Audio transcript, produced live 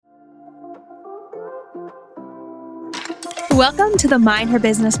Welcome to the Mind Her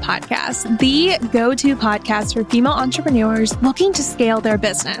Business podcast, the go-to podcast for female entrepreneurs looking to scale their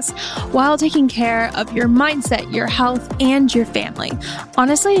business while taking care of your mindset, your health, and your family.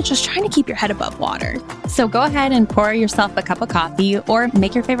 Honestly, just trying to keep your head above water. So go ahead and pour yourself a cup of coffee or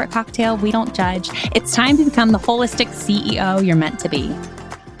make your favorite cocktail. We don't judge. It's time to become the holistic CEO you're meant to be.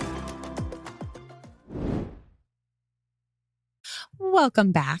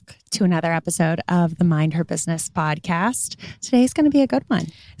 Welcome back to another episode of the Mind Her Business podcast. Today's going to be a good one.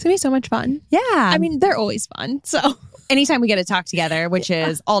 It's going to be so much fun. Yeah. I mean, they're always fun. So anytime we get to talk together, which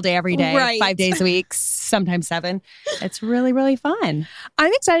is all day, every day, Right. 5 days a week, sometimes 7, it's really, really fun.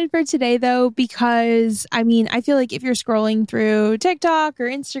 I'm excited for today, though, because I feel like if you're scrolling through TikTok or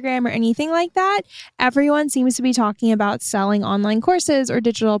Instagram or anything like that, everyone seems to be talking about selling online courses or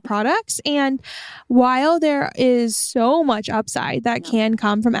digital products. And while there is so much upside that can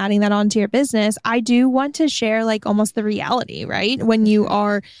come from adding that onto your business, I do want to share like almost the reality, right? When you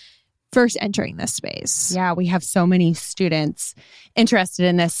are first entering this space. Yeah, we have so many students interested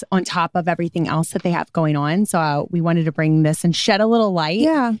in this on top of everything else that they have going on. So we wanted to bring this and shed a little light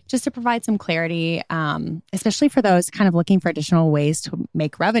just to provide some clarity, especially for those kind of looking for additional ways to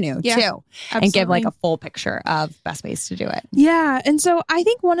make revenue too. Absolutely. And give like a full picture of best ways to do it. Yeah. And so I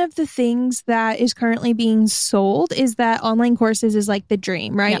think one of the things that is currently being sold is that online courses is like the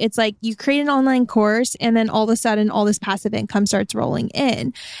dream, right? Yep. It's like you create an online course and then all of a sudden all this passive income starts rolling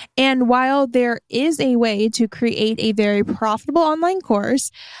in. And while there is a way to create a very profitable online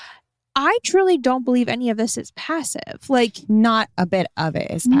course, I truly don't believe any of this is passive. Like, not a bit of it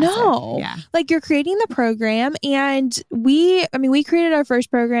is passive. No. Yeah. Like, you're creating the program, and we created our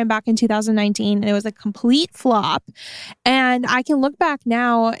first program back in 2019 and it was a complete flop. And I can look back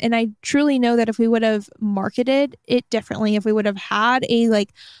now and I truly know that if we would have marketed it differently, if we would have had a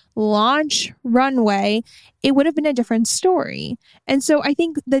launch runway, it would have been a different story. And so I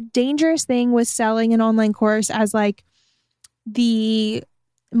think the dangerous thing with selling an online course as the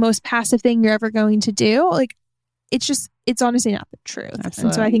most passive thing you're ever going to do, it's honestly not the truth. Absolutely.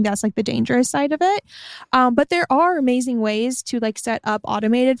 And so I think that's the dangerous side of it. But there are amazing ways to set up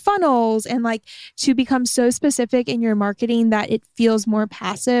automated funnels and to become so specific in your marketing that it feels more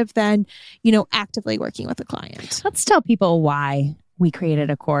passive than, actively working with a client. Let's tell people why we created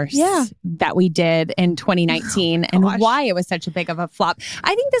a course that we did in 2019 and why it was such a big of a flop.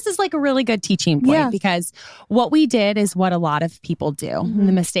 I think this is a really good teaching point because what we did is what a lot of people do. Mm-hmm.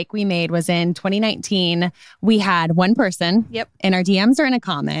 The mistake we made was in 2019, we had one person in our DMs or in a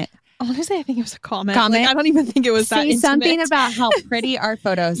comment. Honestly, I think it was a comment. I don't even think it was that intimate. Something about how pretty our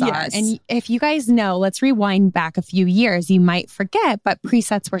photos are. And if you guys know, let's rewind back a few years. You might forget, but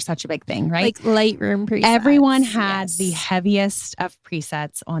presets were such a big thing, right? Lightroom presets. Everyone had the heaviest of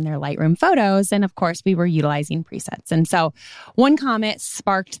presets on their Lightroom photos. And of course, we were utilizing presets. And so one comment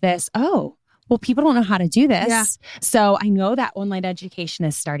sparked this, well, people don't know how to do this. Yeah. So I know that online education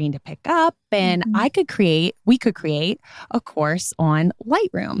is starting to pick up and we could create a course on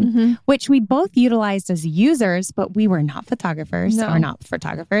Lightroom, which we both utilized as users, but we were not photographers or not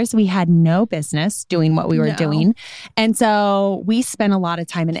photographers. We had no business doing what we were doing. And so we spent a lot of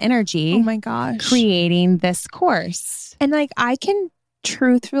time and energy creating this course. And I can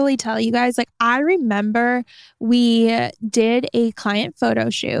truthfully tell you guys, I remember we did a client photo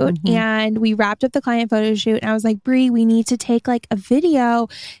shoot and we wrapped up the client photo shoot and I was like, Bree, we need to take a video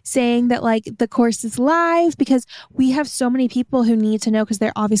saying that the course is live because we have so many people who need to know because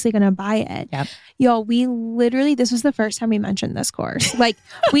they're obviously going to buy it. Yep. Y'all, we literally, this was the first time we mentioned this course.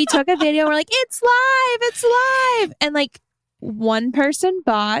 We took a video and we're like, it's live. And one person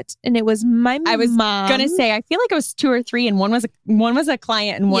bought, and it was my mom. I was gonna say, I feel like it was 2 or 3, and one was a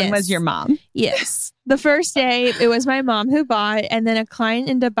client, and one was your mom. Yes, the first day it was my mom who bought, and then a client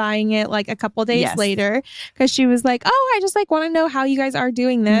ended up buying it a couple days later because she was like, "Oh, I just want to know how you guys are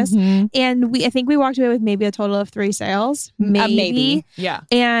doing this." And I think we walked away with maybe a total of 3 sales, maybe. Yeah.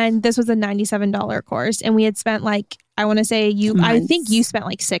 And this was a $97 course, and we had spent I want to say I think you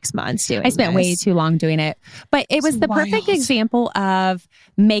spent 6 months doing it. I spent way too long doing it. But it was the perfect example of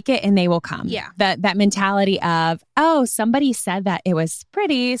make it and they will come. Yeah. That mentality of, somebody said that it was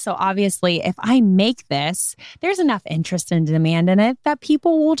pretty. So obviously if I make this, there's enough interest and demand in it that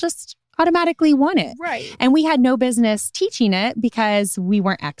people will just automatically want it. Right. And we had no business teaching it because we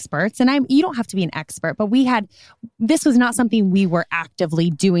weren't experts. And you don't have to be an expert, but this was not something we were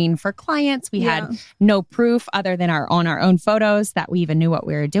actively doing for clients. We had no proof other than our own photos that we even knew what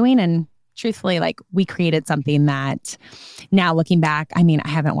we were doing. And truthfully, we created something that now looking back, I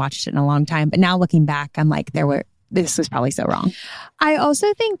haven't watched it in a long time, but now looking back, I'm like, this was probably so wrong. I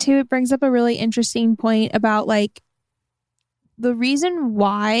also think too, it brings up a really interesting point about the reason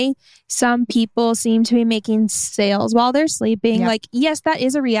why some people seem to be making sales while they're sleeping, like, yes, that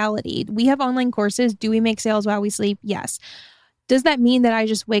is a reality. We have online courses. Do we make sales while we sleep? Yes. Does that mean that I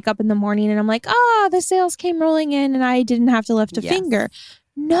just wake up in the morning and I'm like, the sales came rolling in and I didn't have to lift a finger?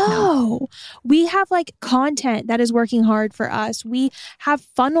 No, we have like content that is working hard for us. We have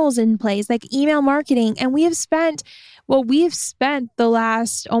funnels in place, like email marketing, and we have spent the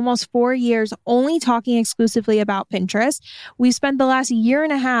last almost 4 years only talking exclusively about Pinterest. We've spent the last year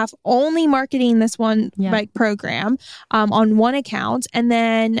and a half only marketing this one like program on one account, and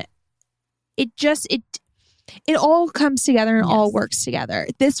then it all comes together and all works together.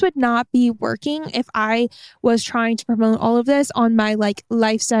 This would not be working if I was trying to promote all of this on my like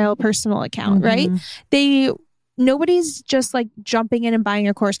lifestyle personal account, right? Nobody's just like jumping in and buying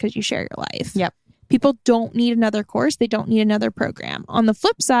a course because you share your life. People don't need another course. They don't need another program. On the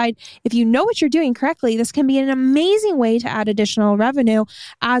flip side, if you know what you're doing correctly, this can be an amazing way to add additional revenue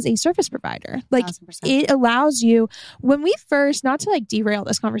as a service provider. Like 1,000%. It allows you, when we first, not to like derail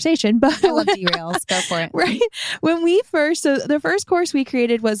this conversation, but I love derails. Go for it. Right. So the first course we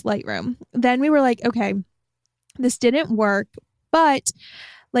created was Lightroom. Then we were like, okay, this didn't work, but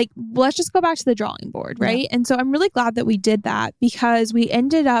like, let's just go back to the drawing board, right? And so I'm really glad that we did that, because we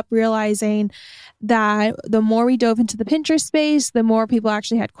ended up realizing that the more we dove into the Pinterest space, the more people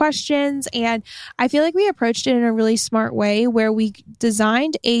actually had questions. And I feel like we approached it in a really smart way, where we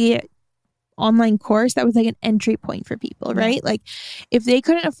designed a online course that was like an entry point for people, right? Like if they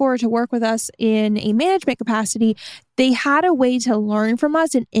couldn't afford to work with us in a management capacity, they had a way to learn from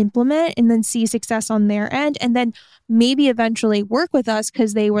us and implement and then see success on their end, and then maybe eventually work with us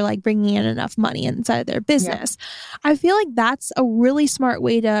because they were like bringing in enough money inside of their business. I feel like that's a really smart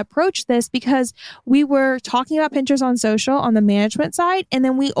way to approach this, because we were talking about Pinterest on social on the management side, and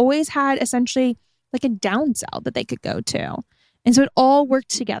then we always had essentially like a downsell that they could go to. And so it all worked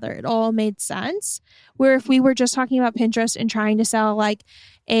together. It all made sense. Where if we were just talking about Pinterest and trying to sell like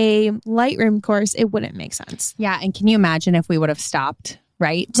a Lightroom course, it wouldn't make sense. Yeah. And can you imagine if we would have stopped,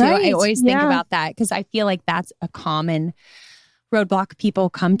 right? Too. I always think about that, because I feel like that's a common roadblock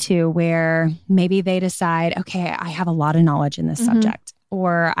people come to, where maybe they decide, okay, I have a lot of knowledge in this subject,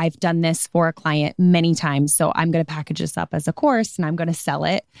 or I've done this for a client many times, so I'm going to package this up as a course and I'm going to sell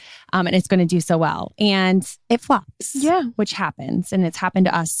it, and it's going to do so well. And it flops, which happens. And it's happened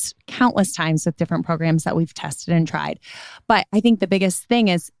to us countless times with different programs that we've tested and tried. But I think the biggest thing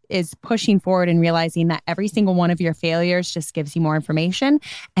is pushing forward and realizing that every single one of your failures just gives you more information.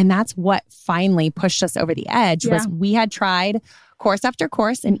 And that's what finally pushed us over the edge, was we had tried course after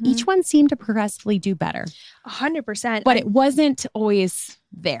course, and each one seemed to progressively do better. 100%. But it wasn't always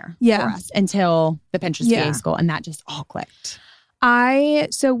there for us until the Pinterest VA school, and that just all clicked.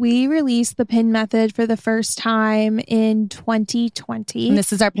 So we released the PIN method for the first time in 2020. And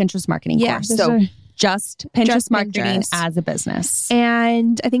this is our Pinterest marketing course. So just Pinterest marketing as a business.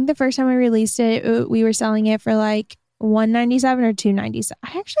 And I think the first time we released it, we were selling it for like $197 or $297.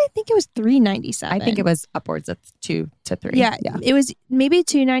 I actually think it was $397. I think it was upwards of $2 to $3. Yeah, it was maybe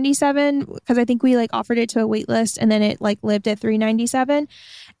 $297, because I think we like offered it to a wait list, and then it like lived at $397.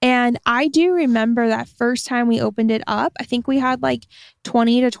 And I do remember that first time we opened it up, I think we had like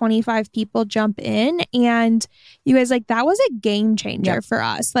 20 to 25 people jump in, and you guys, like, that was a game changer for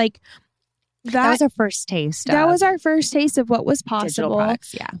us. Like, that was our first taste. That was our first taste of what was possible. Digital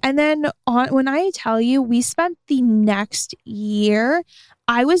products, And then when I tell you, we spent the next year,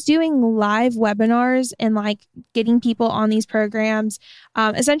 I was doing live webinars and like getting people on these programs.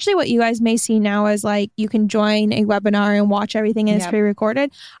 Essentially what you guys may see now is like, you can join a webinar and watch everything and it's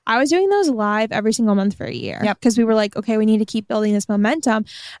pre-recorded. I was doing those live every single month for a year, because we were like, okay, we need to keep building this momentum.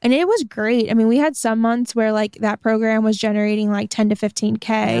 And it was great. I mean, we had some months where like that program was generating like 10 to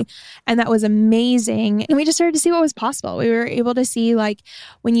 15K, and that was amazing. And we just started to see what was possible. We were able to see like,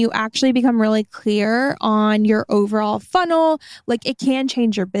 when you actually become really clear on your overall funnel, like it can change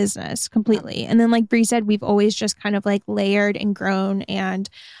your business completely. And then like Bree said, we've always just kind of like layered and grown. And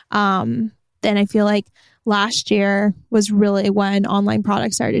then I feel like last year was really when online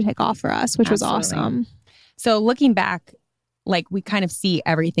products started to take off for us, which was awesome. So looking back, like we kind of see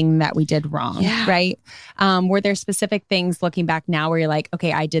everything that we did wrong, right? Were there specific things looking back now where you're like,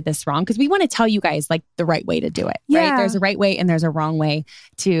 okay, I did this wrong? Because we want to tell you guys like the right way to do it, right? There's a right way and there's a wrong way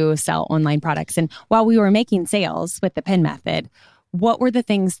to sell online products. And while we were making sales with the PIN method, what were the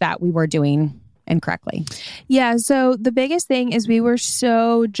things that we were doing incorrectly? Yeah. So the biggest thing is we were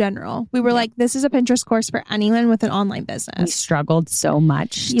so general. We were like, this is a Pinterest course for anyone with an online business. We struggled so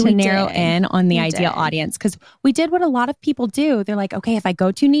much to narrow in on the ideal audience because we did what a lot of people do. They're like, okay, if I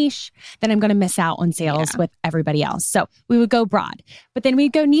go too niche, then I'm going to miss out on sales with everybody else. So we would go broad, but then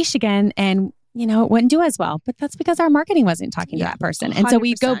we'd go niche again and it wouldn't do as well. But that's because our marketing wasn't talking to that person. And 100%. So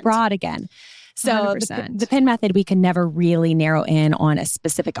we'd go broad again. So the PIN method, we could never really narrow in on a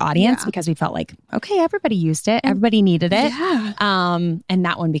specific audience because we felt like, okay, everybody used it. Everybody needed it. Yeah. And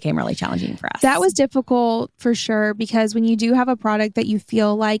that one became really challenging for us. That was difficult for sure, because when you do have a product that you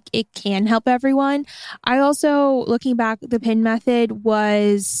feel like it can help everyone, I also, looking back, the PIN method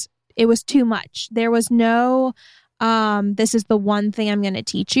was too much. There was no, this is the one thing I'm going to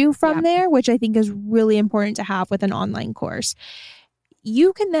teach you from there, which I think is really important to have with an online course.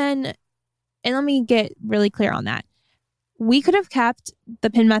 You can then, and let me get really clear on that. We could have kept the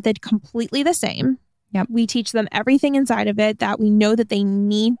PIN method completely the same. Yep. We teach them everything inside of it that we know that they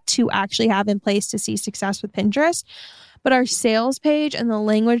need to actually have in place to see success with Pinterest. But our sales page and the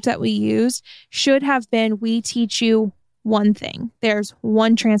language that we use should have been, we teach you one thing. There's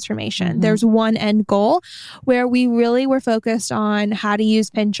one transformation. Mm-hmm. There's one end goal, where we really were focused on how to use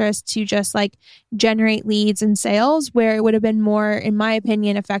Pinterest to just like generate leads and sales, where it would have been more, in my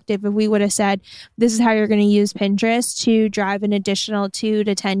opinion, effective if we would have said, this is how you're going to use Pinterest to drive an additional 2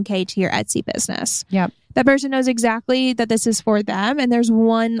 to 10K to your Etsy business. Yep. That person knows exactly that this is for them, and there's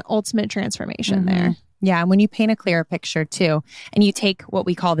one ultimate transformation there. Yeah. And when you paint a clearer picture too, and you take what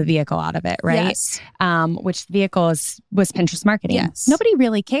we call the vehicle out of it, right? Yes. Which the vehicle was Pinterest marketing. Yes. Nobody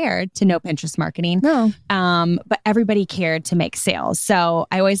really cared to know Pinterest marketing. No. But everybody cared to make sales. So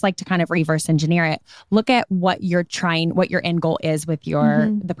I always like to kind of reverse engineer it. Look at what your end goal is with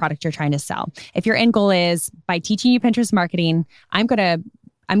the product you're trying to sell. If your end goal is, by teaching you Pinterest marketing,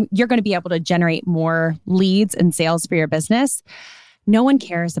 you're going to be able to generate more leads and sales for your business. No one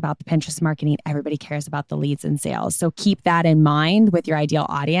cares about the Pinterest marketing. Everybody cares about the leads and sales. So keep that in mind with your ideal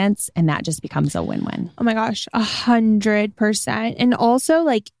audience, and that just becomes a win-win. Oh my gosh, 100%. And also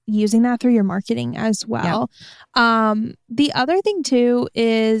like using that through your marketing as well. Yep. The other thing too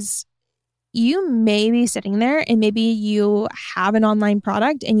is, you may be sitting there and maybe you have an online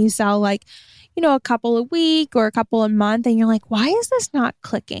product and you sell like, a couple a week or a couple a month, and you're like, why is this not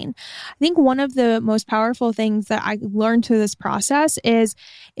clicking? I think one of the most powerful things that I learned through this process is,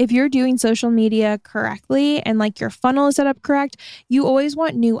 if you're doing social media correctly and like your funnel is set up correct, you always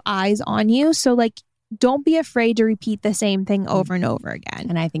want new eyes on you. So like, don't be afraid to repeat the same thing over and over again.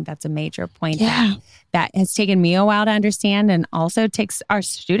 And I think that's a major point that has taken me a while to understand, and also takes our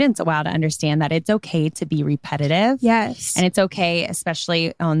students a while to understand, that it's okay to be repetitive. Yes. And it's okay,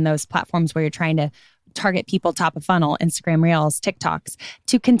 especially on those platforms where you're trying to target people top of funnel, Instagram Reels, TikToks,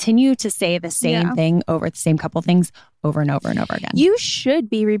 to continue to say the same thing the same couple things over and over and over again. You should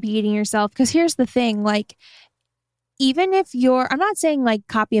be repeating yourself, because here's the thing, like, even if I'm not saying like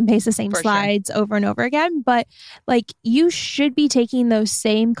copy and paste the same slides over and over again, but like, you should be taking those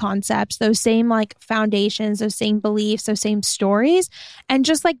same concepts, those same like foundations, those same beliefs, those same stories, and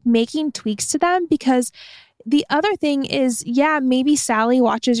just like making tweaks to them. Because the other thing is, maybe Sally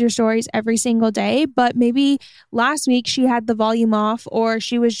watches your stories every single day, but maybe last week she had the volume off, or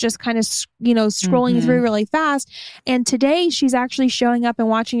she was just kind of, scrolling through really fast. And today she's actually showing up and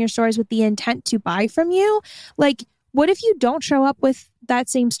watching your stories with the intent to buy from you. Like, what if you don't show up with that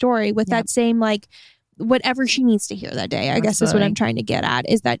same story, with that same, like, whatever she needs to hear that day? I guess is what I'm trying to get at,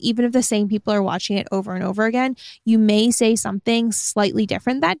 is that even if the same people are watching it over and over again, you may say something slightly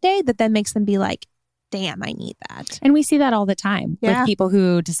different that day that then makes them be like, damn, I need that. And we see that all the time with people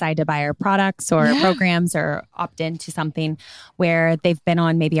who decide to buy our products or programs, or opt into something where they've been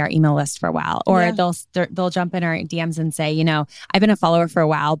on maybe our email list for a while, or they'll jump in our DMs and say, I've been a follower for a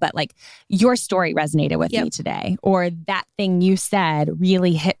while, but like, your story resonated with me today, or that thing you said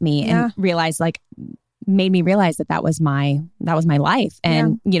really hit me, and made me realize that was my life.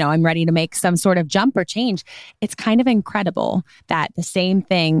 And, I'm ready to make some sort of jump or change. It's kind of incredible that the same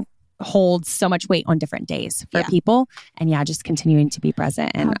thing holds so much weight on different days for people. And just continuing to be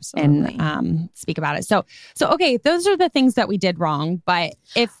present and speak about it. So okay, those are the things that we did wrong. But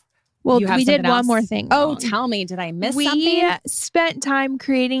we did one more thing wrong. Tell me, did I miss something? We spent time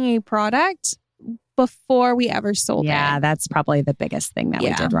creating a product before we ever sold it. Yeah, that's probably the biggest thing that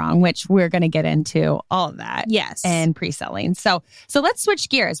we did wrong, which we're going to get into all of that. Yes. And pre-selling. So let's switch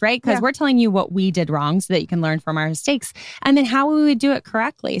gears, right? Because we're telling you what we did wrong so that you can learn from our mistakes, and then how we would do it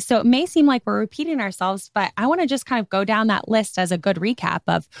correctly. So it may seem like we're repeating ourselves, but I want to just kind of go down that list as a good recap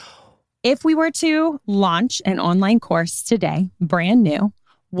of, if we were to launch an online course today, brand new,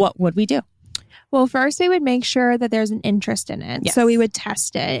 what would we do? Well, first we would make sure that there's an interest in it. Yes. So we would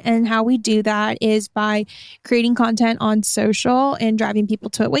test it. And how we do that is by creating content on social and driving people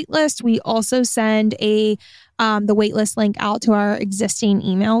to a wait list. We also send the waitlist link out to our existing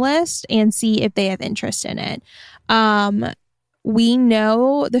email list and see if they have interest in it. We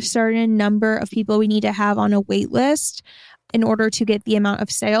know the certain number of people we need to have on a wait list in order to get the amount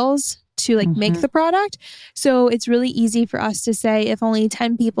of sales to make the product. So it's really easy for us to say, if only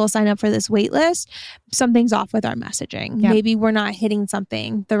 10 people sign up for this wait list, something's off with our messaging. Yep. Maybe we're not hitting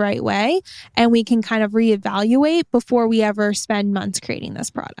something the right way, and we can kind of reevaluate before we ever spend months creating this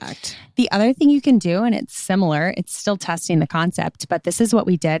product. The other thing you can do, and it's similar, it's still testing the concept, but this is what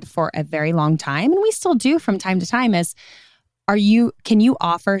we did for a very long time, and we still do from time to time, is can you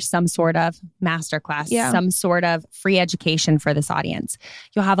offer some sort of masterclass, some sort of free education for this audience?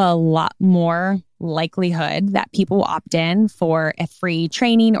 You'll have a lot more likelihood that people will opt in for a free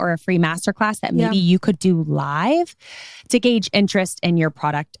training or a free masterclass that maybe you could do live to gauge interest in your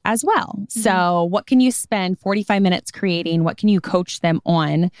product as well. Mm-hmm. So what can you spend 45 minutes creating? What can you coach them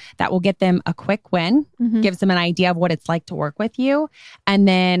on that will get them a quick win, gives them an idea of what it's like to work with you. And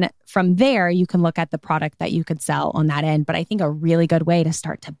then from there, you can look at the product that you could sell on that end. But I think a really good way to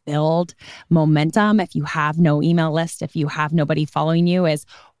start to build momentum, if you have no email list, if you have nobody following you, is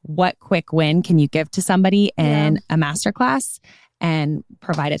what quick win can you give to somebody in a masterclass and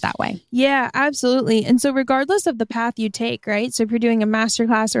provide it that way? Yeah, absolutely. And so regardless of the path you take, right? So if you're doing a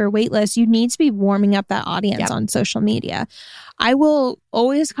masterclass or a waitlist, you need to be warming up that audience on social media. I will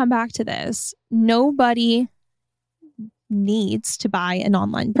always come back to this. Nobody needs to buy an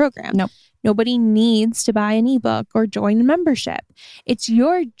online program. Nope. Nobody needs to buy an ebook or join a membership. It's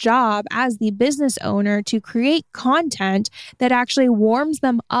your job as the business owner to create content that actually warms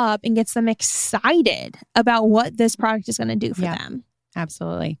them up and gets them excited about what this product is going to do for them.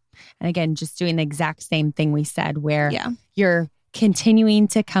 Absolutely. And again, just doing the exact same thing we said, where you're continuing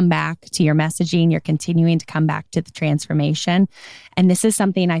to come back to your messaging, you're continuing to come back to the transformation. And this is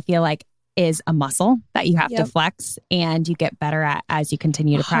something I feel like is a muscle that you have to flex and you get better at as you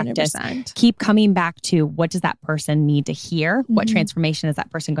continue to practice. 100%. Keep coming back to, what does that person need to hear? What transformation is that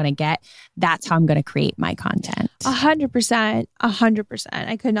person going to get? That's how I'm going to create my content. 100%. 100%.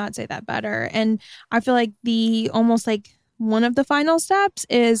 I could not say that better. And I feel like one of the final steps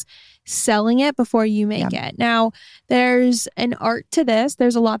is selling it before you make it. Now, there's an art to this.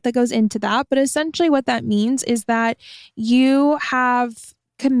 There's a lot that goes into that. But essentially what that means is that you have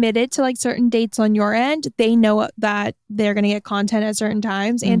committed to certain dates on your end. They know that they're going to get content at certain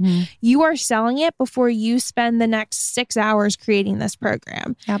times, and you are selling it before you spend the next 6 hours creating this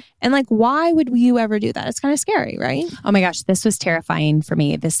program. And why would you ever do that? It's kind of scary, right? Oh my gosh, this was terrifying for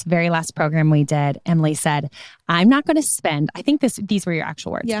me. This very last program we did, Emily said, I'm not going to spend, I think these were your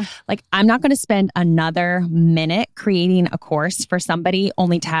actual words. I'm not going to spend another minute creating a course for somebody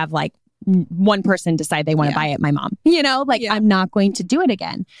only to have one person decide they want to buy it, my mom. I'm not going to do it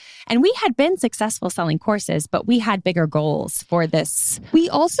again. And we had been successful selling courses, but we had bigger goals for this. We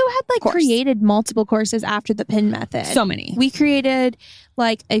also had created multiple courses after the PIN method. So many. We created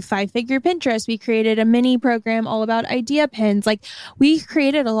a 5-figure Pinterest. We created a mini program all about idea pins. We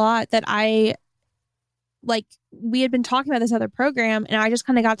created a lot that we had been talking about this other program, and I just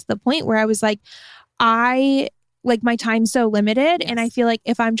kind of got to the point where I was my time's so limited. And I feel like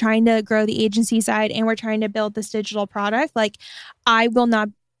if I'm trying to grow the agency side and we're trying to build this digital product, I will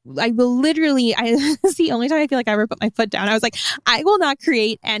literally, it's the only time I feel like I ever put my foot down. I was I will not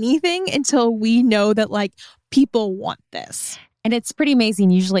create anything until we know that people want this. And it's pretty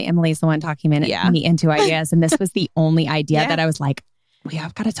amazing. Usually Emily's the one talking me into ideas. And this was the only idea that I was we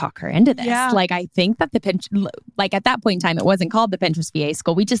have got to talk her into this. I think that at that point in time, it wasn't called the Pinterest VA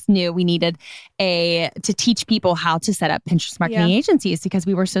School. We just knew we needed to teach people how to set up Pinterest marketing agencies, because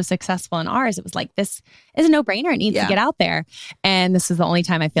we were so successful in ours. It was this is a no-brainer. It needs to get out there. And this is the only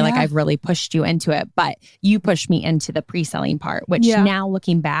time I feel like I've really pushed you into it. But you pushed me into the pre-selling part, which now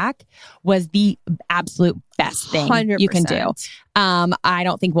looking back was the absolute best thing 100%. You can do. I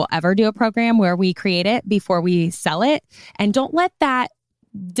don't think we'll ever do a program where we create it before we sell it. And don't let that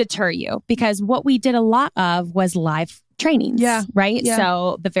deter you, because what we did a lot of was live trainings, right?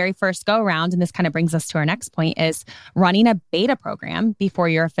 So the very first go around, and this kind of brings us to our next point, is running a beta program before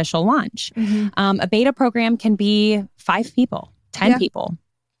your official launch. A beta program can be 5 people, 10 people,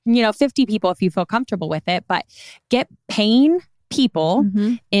 50 people if you feel comfortable with it, but get paying people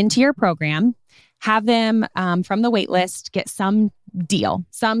into your program. Have them from the wait list get some deal,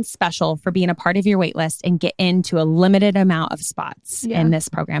 some special for being a part of your wait list and get into a limited amount of spots in this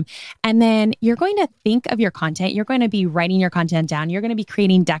program. And then you're going to think of your content. You're going to be writing your content down. You're going to be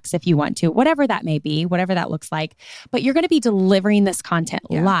creating decks if you want to, whatever that may be, whatever that looks like. But you're going to be delivering this content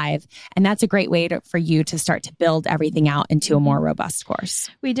live. And that's a great way for you to start to build everything out into a more robust course.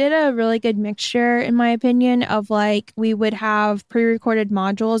 We did a really good mixture, in my opinion, of like we would have pre-recorded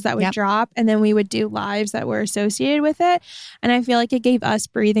modules that would drop, and then we would do lives that were associated with it. And I feel like it gave us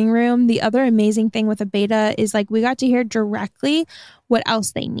breathing room. The other amazing thing with a beta is like we got to hear directly what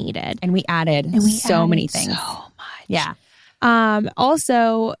else they needed. And we added so many things. So much. Yeah.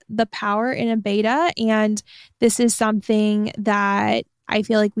 Also, the power in a beta, and this is something that I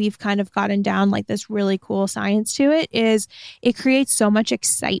feel like we've kind of gotten down like this really cool science to it, is it creates so much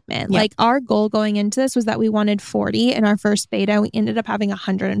excitement. Like our goal going into this was that we wanted 40 in our first beta. We ended up having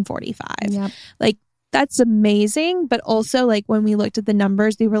 145. Like that's amazing. But also like when we looked at the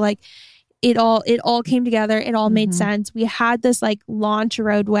numbers, we were like, it all came together. It all made sense. We had this like launch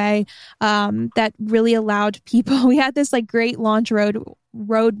roadway that really allowed people. We had this like great launch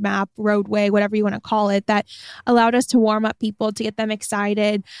roadmap, roadway, whatever you want to call it, that allowed us to warm up people, to get them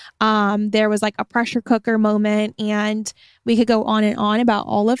excited. There was like a pressure cooker moment, and we could go on and on about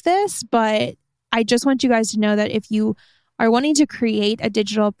all of this. But I just want you guys to know that if you are wanting to create a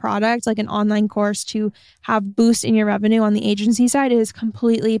digital product, like an online course, to have boost in your revenue on the agency side, it is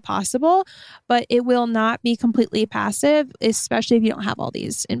completely possible, but it will not be completely passive, especially if you don't have all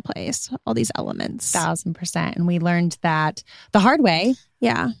these in place, all these elements. 1,000%. And we learned that the hard way.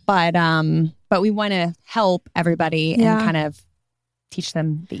 Yeah. But we want to help everybody and kind of teach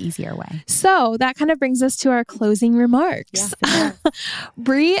them the easier way. So that kind of brings us to our closing remarks. Yes,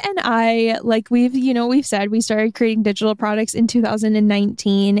 Bree and I, like we've said, we started creating digital products in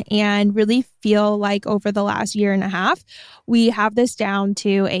 2019 and really feel like over the last year and a half, we have this down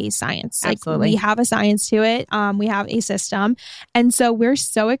to a science. Absolutely. Like we have a science to it. We have a system. And so we're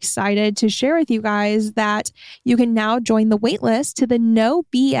so excited to share with you guys that you can now join the waitlist to the No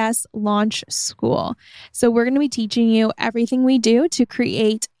BS Launch School. So we're going to be teaching you everything we do to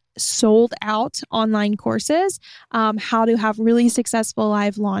create sold out online courses, how to have really successful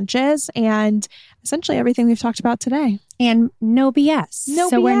live launches, and essentially everything we've talked about today. And no BS. So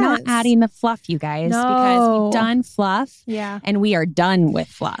BS. We're not adding the fluff, you guys, because we've done fluff and we are done with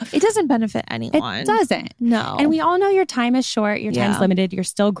fluff. It doesn't benefit anyone. It doesn't. No. And we all know your time is short, your time's limited, you're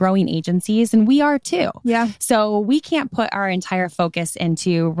still growing agencies, and we are too. Yeah. So we can't put our entire focus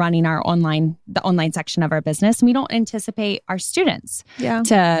into running the online section of our business. And we don't anticipate our students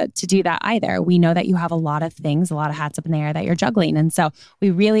to do that either. We know that you have a lot of things, a lot of hats up in the air that you're juggling. And so we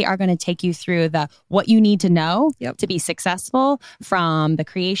really are going to take you through what you need to know to be successful, from the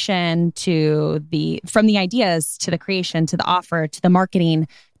creation from the ideas to the creation, to the offer, to the marketing,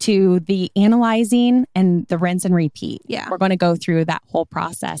 to the analyzing and the rinse and repeat. Yeah. We're going to go through that whole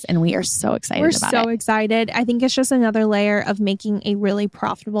process, and we are so excited about it. We're so excited. I think it's just another layer of making a really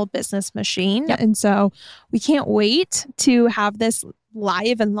profitable business machine. Yep. And so we can't wait to have this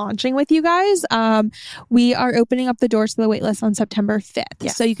live and launching with you guys. We are opening up the doors to the waitlist on September 5th.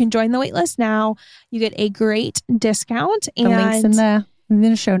 Yes. So you can join the waitlist now. You get a great discount. The link's in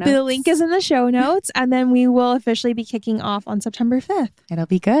the show notes. The link is in the show notes. And then we will officially be kicking off on September 5th. It'll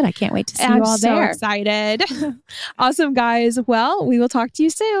be good. I can't wait to see you all there. I'm so excited. Awesome, guys. Well, we will talk to you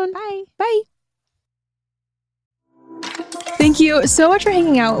soon. Bye. Bye. Thank you so much for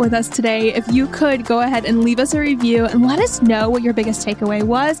hanging out with us today. If you could go ahead and leave us a review and let us know what your biggest takeaway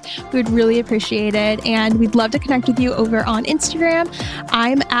was, we would really appreciate it. And we'd love to connect with you over on Instagram.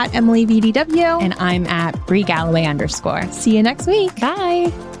 I'm at EmilyVDW. And I'm at Bree Galloway _. See you next week.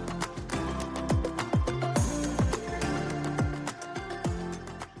 Bye.